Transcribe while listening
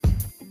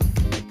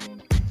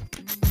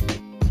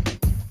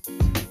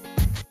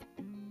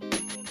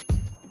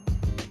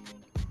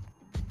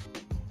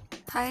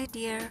Hi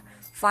dear,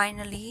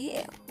 finally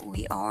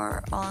we are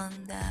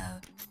on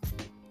the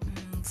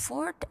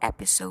fourth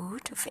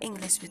episode of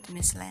English with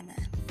Miss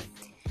Lena.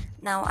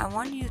 Now I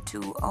want you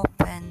to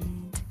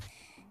open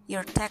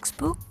your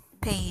textbook,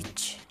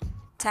 page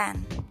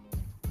 10,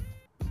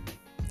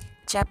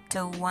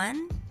 chapter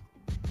 1,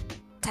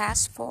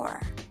 task 4.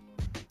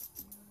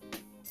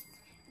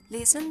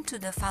 Listen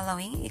to the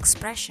following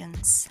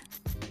expressions.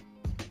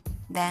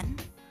 Then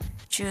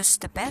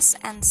choose the best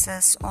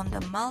answers on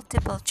the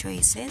multiple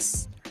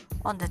choices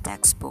on the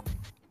textbook.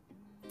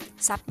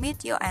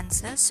 Submit your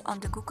answers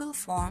on the Google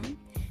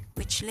form,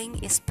 which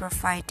link is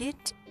provided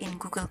in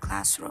Google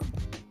Classroom.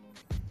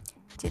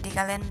 Jadi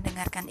kalian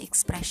mendengarkan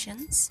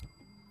expressions,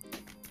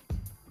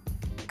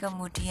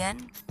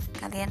 kemudian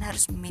kalian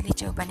harus memilih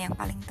jawaban yang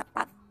paling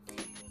tepat,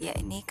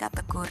 yakni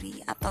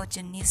kategori atau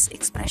jenis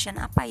expression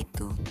apa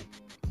itu.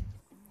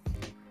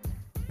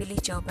 Pilih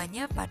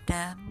jawabannya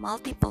pada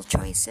multiple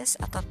choices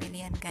atau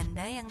pilihan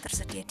ganda yang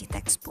tersedia di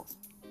textbook.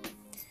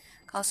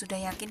 Kalau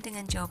sudah yakin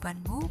dengan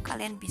jawabanmu,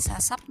 kalian bisa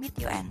submit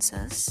your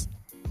answers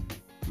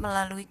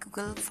melalui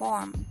Google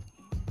Form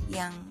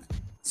yang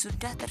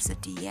sudah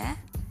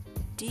tersedia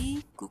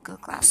di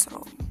Google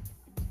Classroom.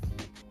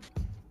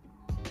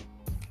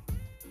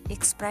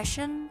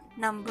 Expression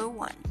number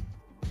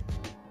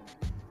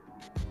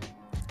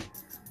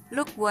 1.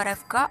 Look what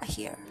I've got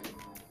here.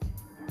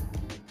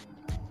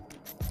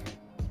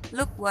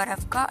 Look what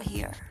I've got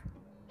here.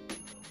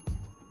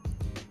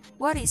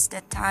 What is the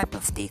type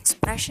of the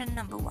expression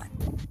number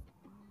 1?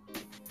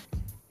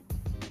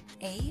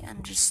 A.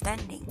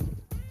 Understanding.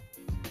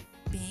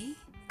 B.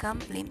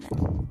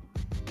 Compliment.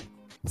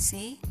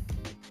 C.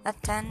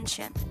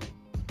 Attention.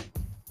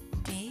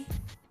 D.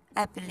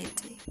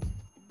 Ability.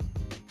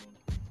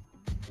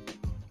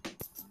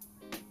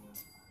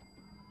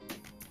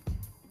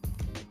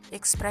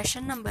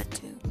 Expression number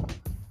 2.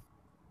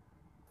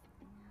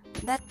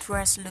 That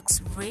dress looks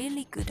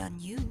really good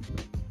on you.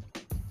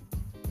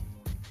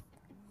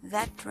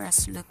 That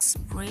dress looks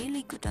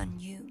really good on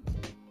you.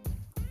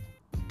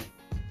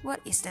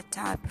 What is the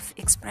type of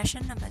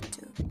expression number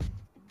 2?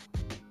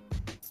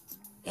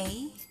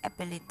 A.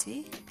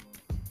 Ability.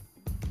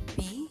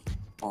 B.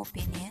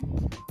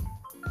 Opinion.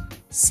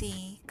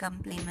 C.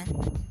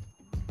 Compliment.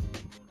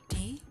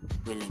 D.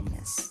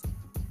 Willingness.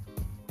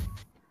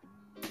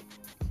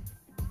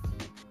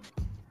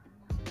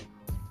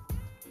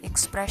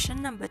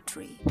 Expression number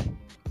 3.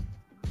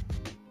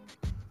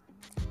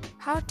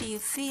 How do you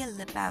feel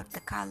about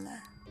the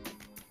color?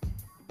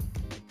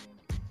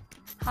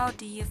 How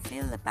do you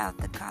feel about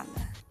the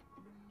color?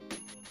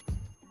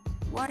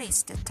 What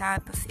is the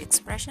type of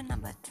expression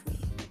number 3?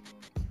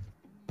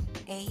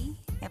 A.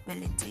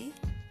 Ability.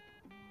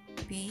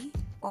 B.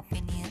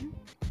 Opinion.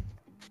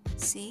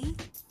 C.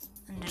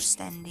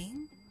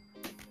 Understanding.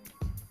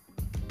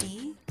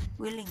 D.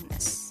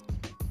 Willingness.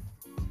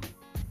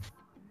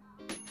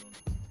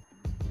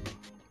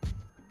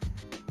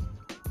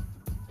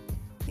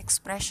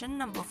 Expression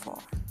number 4.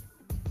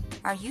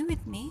 Are you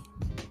with me?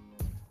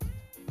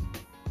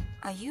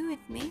 Are you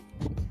with me?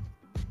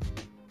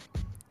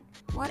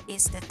 What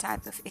is the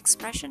type of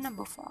expression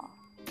number 4?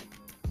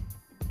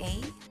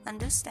 A.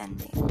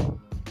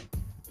 Understanding.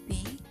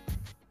 B.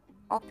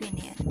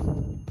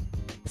 Opinion.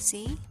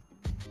 C.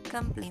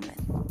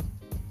 Compliment.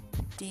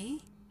 D.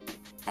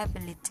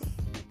 Ability.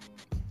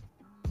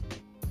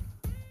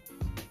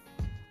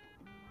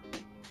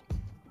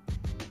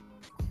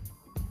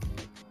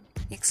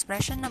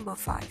 Expression number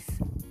 5.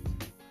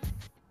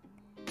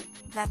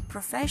 That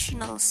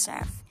professional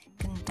chef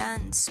can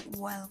dance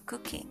while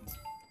cooking.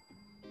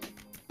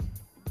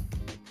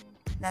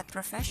 That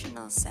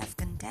professional chef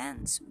can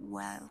dance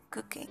while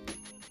cooking.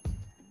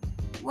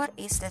 What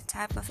is the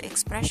type of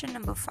expression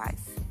number 5?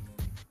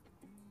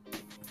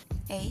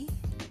 A.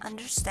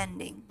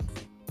 Understanding.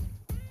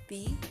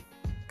 B.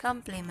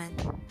 Compliment.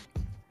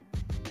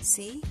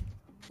 C.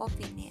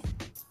 Opinion.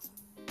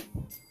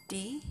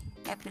 D.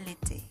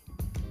 Ability.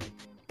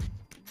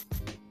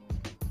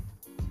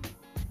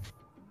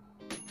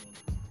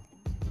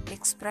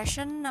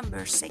 Expression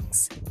number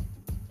 6.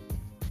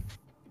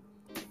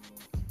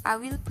 I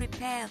will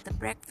prepare the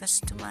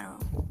breakfast tomorrow.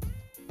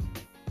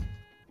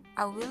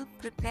 I will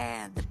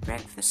prepare the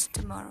breakfast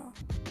tomorrow.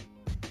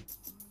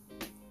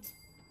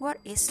 What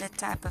is the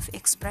type of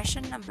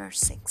expression number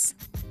 6?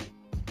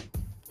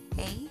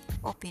 A.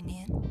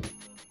 Opinion.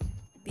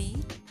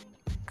 B.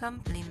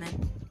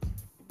 Compliment.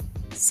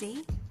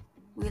 C.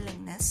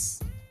 Willingness.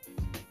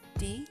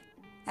 D.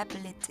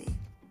 Ability.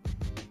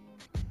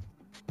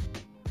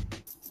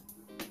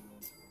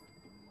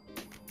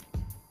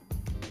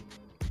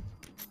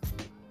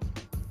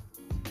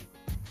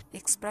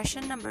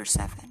 Expression number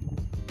 7.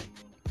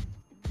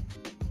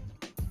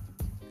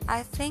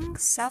 I think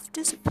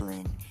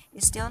self-discipline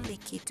is the only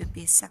key to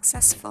be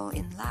successful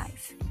in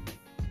life.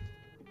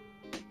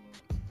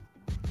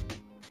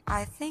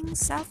 I think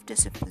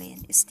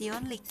self-discipline is the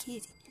only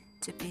key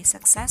to be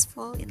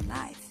successful in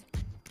life.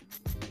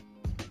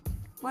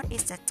 What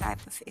is the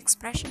type of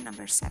expression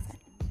number 7?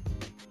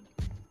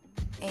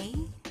 A.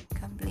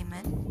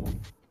 Compliment.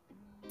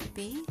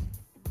 B.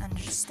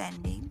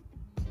 Understanding.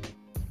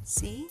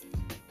 C.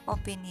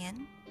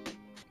 Opinion.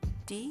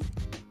 D.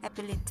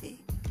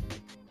 Ability.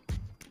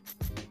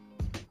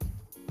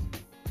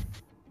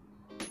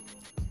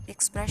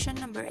 Expression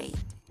number 8.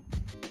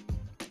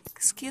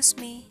 Excuse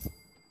me.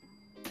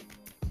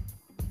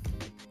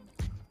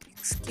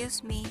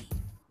 Excuse me.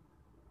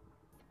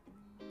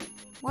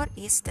 What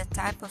is the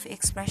type of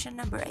expression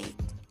number 8?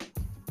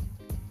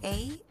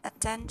 A.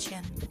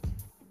 Attention.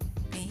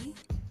 B.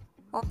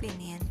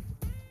 Opinion.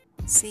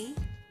 C.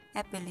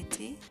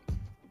 Ability.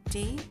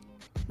 D.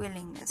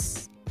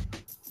 Willingness.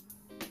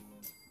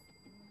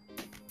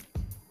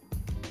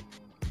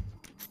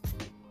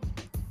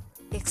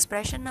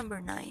 Expression number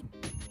 9.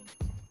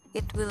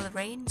 It will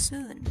rain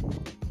soon.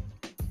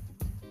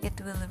 It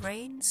will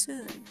rain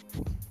soon.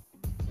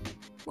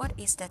 What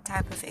is the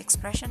type of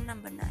expression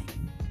number 9?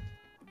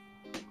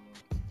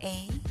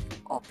 A.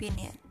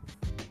 Opinion.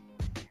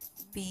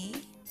 B.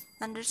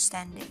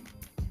 Understanding.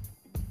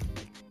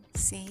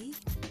 C.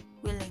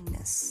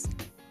 Willingness.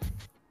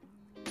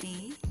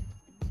 D.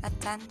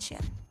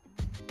 Attention.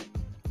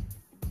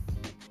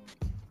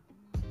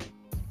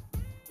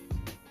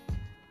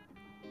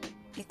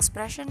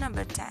 Expression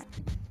number 10.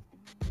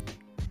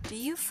 Do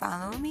you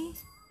follow me?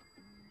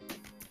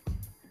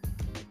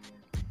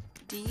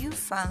 Do you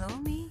follow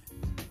me?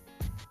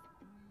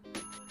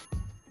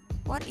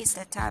 What is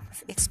the type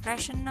of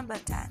expression number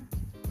 10?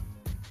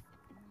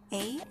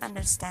 A.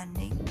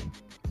 Understanding.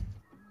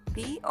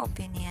 B.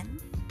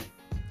 Opinion.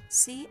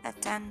 C.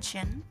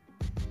 Attention.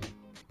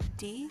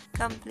 D.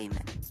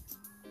 Compliment.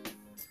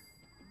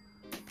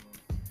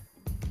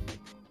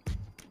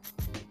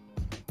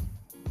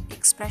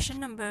 Expression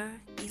number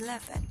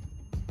 11.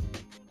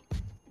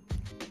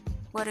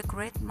 What a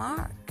great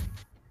mark!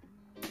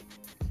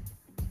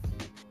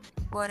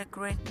 What a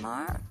great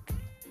mark!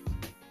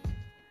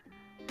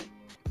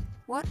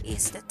 What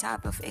is the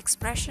type of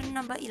expression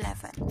number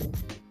 11?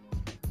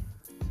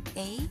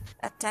 A.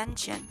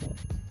 Attention.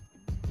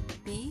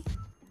 B.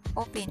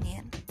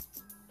 Opinion.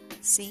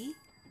 C.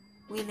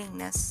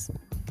 Willingness.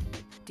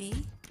 D.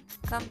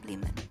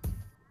 Compliment.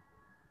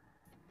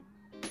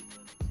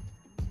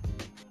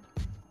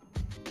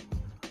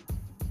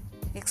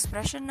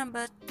 Expression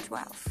number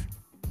 12.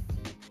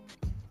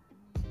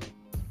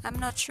 I'm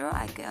not sure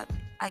I get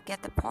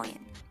the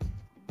point.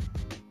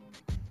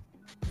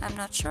 I'm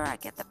not sure I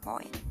get the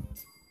point.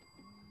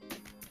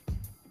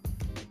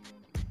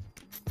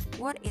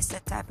 What is the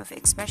type of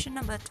expression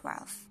number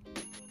 12?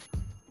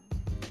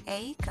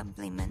 A.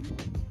 Compliment.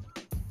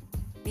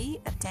 B.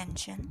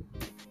 Attention.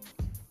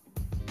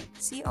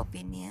 C.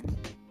 Opinion.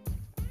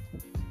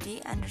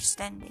 D.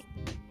 Understanding.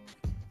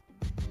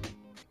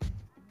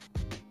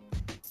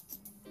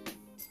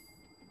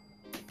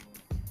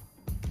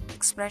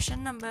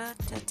 Expression number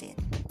 13.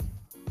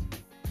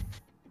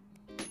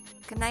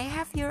 Can I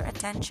have your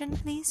attention,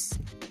 please?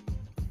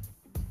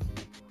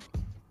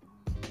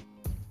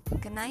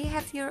 Can I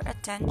have your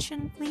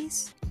attention,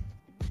 please?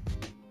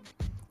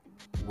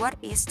 What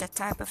is the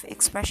type of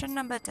expression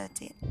number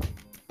 13?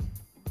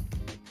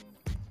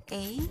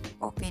 A.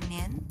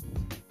 Opinion.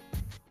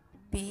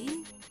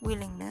 B.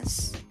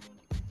 Willingness.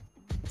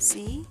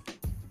 C.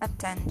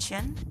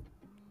 Attention.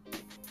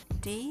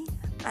 D.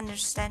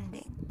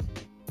 Understanding.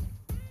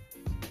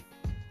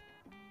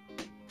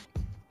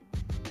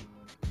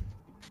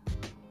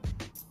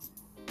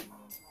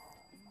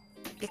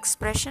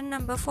 Expression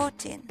number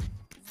 14.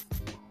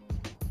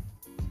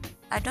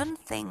 I don't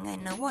think I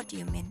know what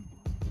you mean.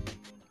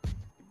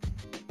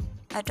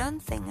 I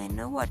don't think I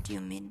know what you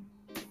mean.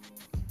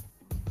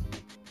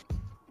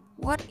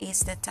 What is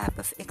the type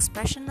of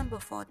expression number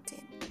 14?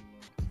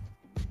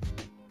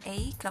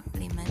 A.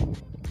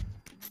 Compliment.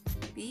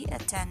 B.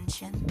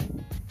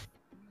 Attention.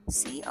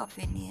 C.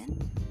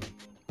 Opinion.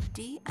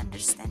 D.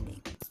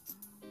 Understanding.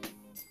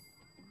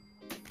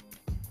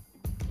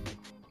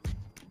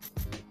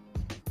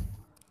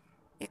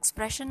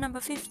 Expression number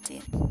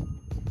 15.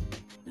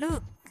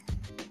 Look.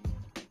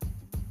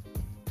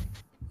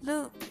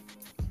 Look.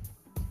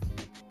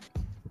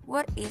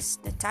 What is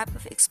the type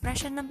of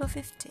expression number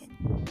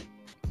 15?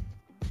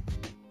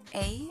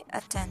 A.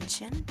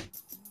 Attention.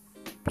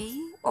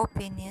 B.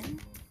 Opinion.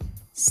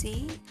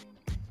 C.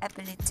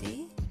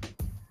 Ability.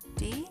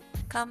 D.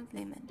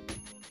 Compliment.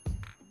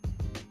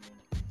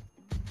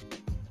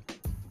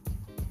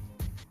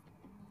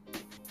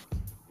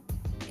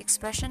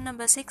 Expression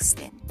number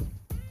 16.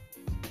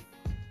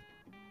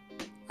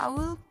 I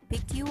will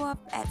pick you up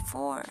at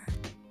 4.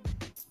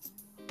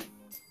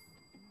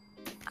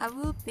 I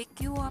will pick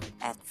you up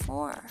at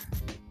 4.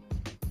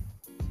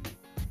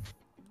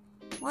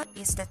 What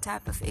is the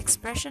type of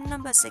expression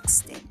number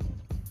 16?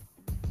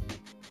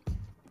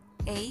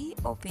 A.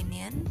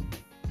 Opinion.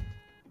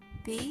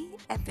 B.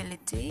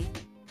 Ability.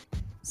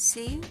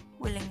 C.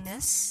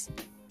 Willingness.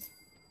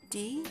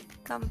 D.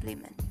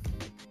 Compliment.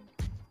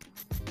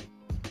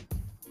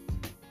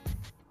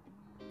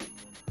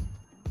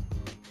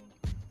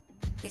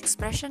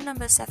 Expression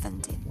number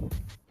 17.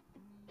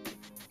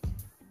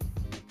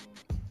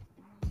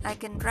 I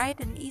can write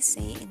an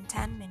essay in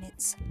 10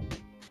 minutes.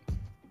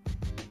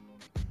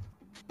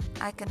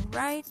 I can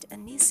write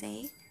an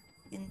essay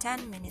in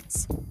 10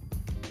 minutes.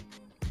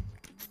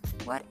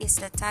 What is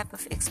the type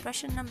of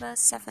expression number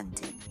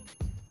 17?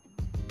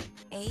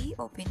 A.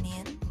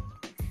 Opinion.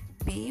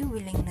 B.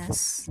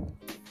 Willingness.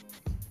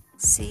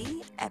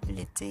 C.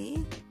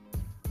 Ability.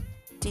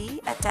 D.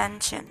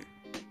 Attention.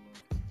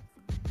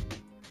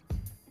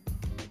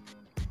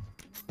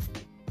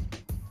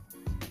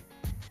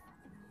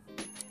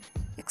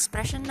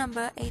 Expression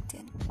number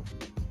 18.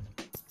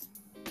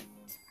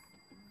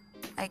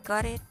 I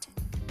got it.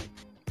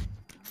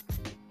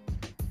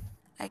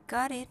 I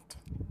got it.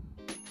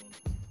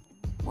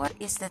 What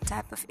is the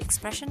type of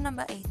expression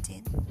number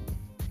 18?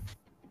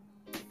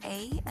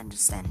 A.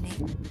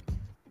 Understanding.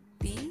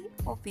 B.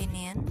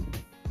 Opinion.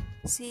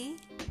 C.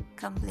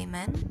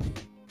 Compliment.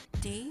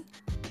 D.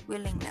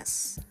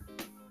 Willingness.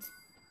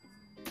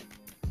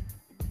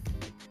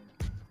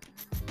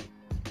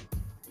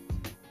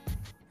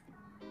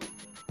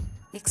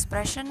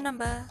 Expression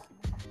number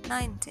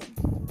 19.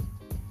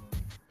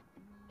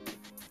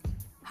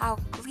 How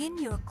clean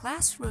your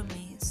classroom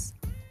is.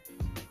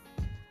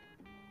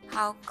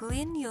 How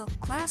clean your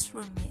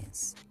classroom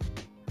is.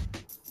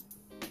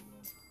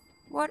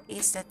 What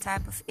is the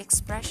type of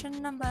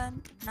expression number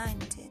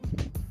 19?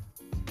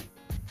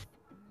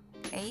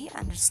 A.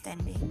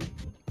 Understanding.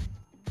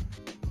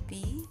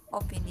 B.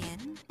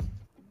 Opinion.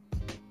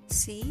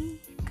 C.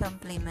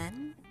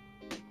 Compliment.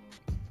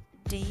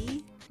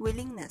 D.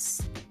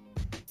 Willingness.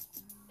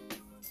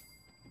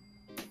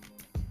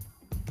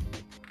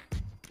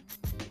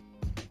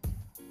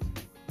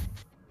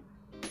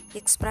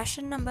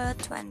 Expression number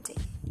 20.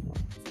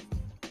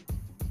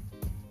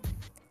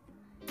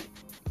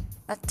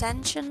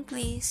 Attention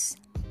please.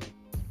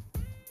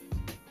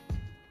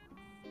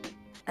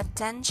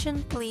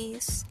 Attention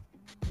please.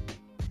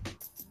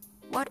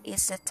 What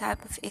is the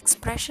type of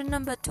expression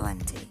number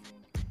 20?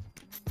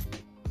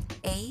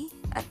 A.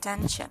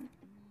 Attention.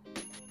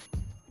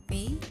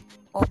 B.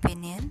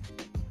 Opinion.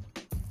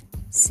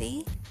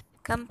 C.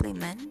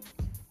 Compliment.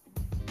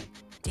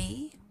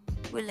 D.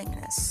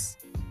 Willingness.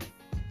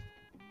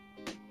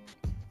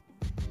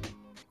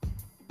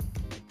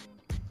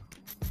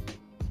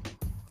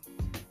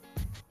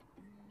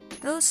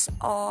 Those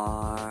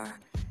are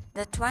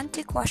the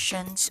 20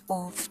 questions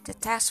of the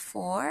task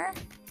 4.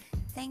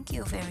 Thank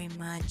you very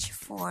much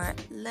for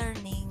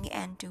learning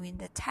and doing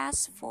the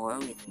task 4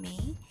 with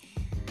me.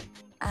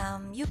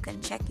 You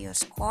can check your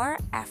score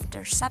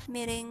after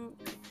submitting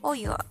all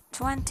your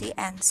 20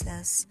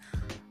 answers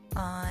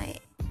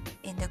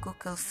in the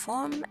Google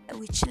form,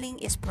 which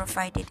link is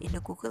provided in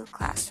the Google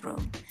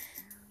Classroom.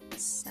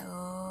 So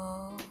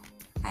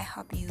I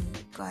hope you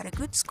got a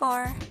good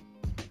score.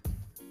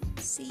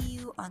 See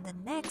you on the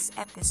next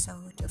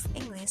episode of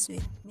English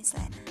with Miss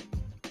Lena.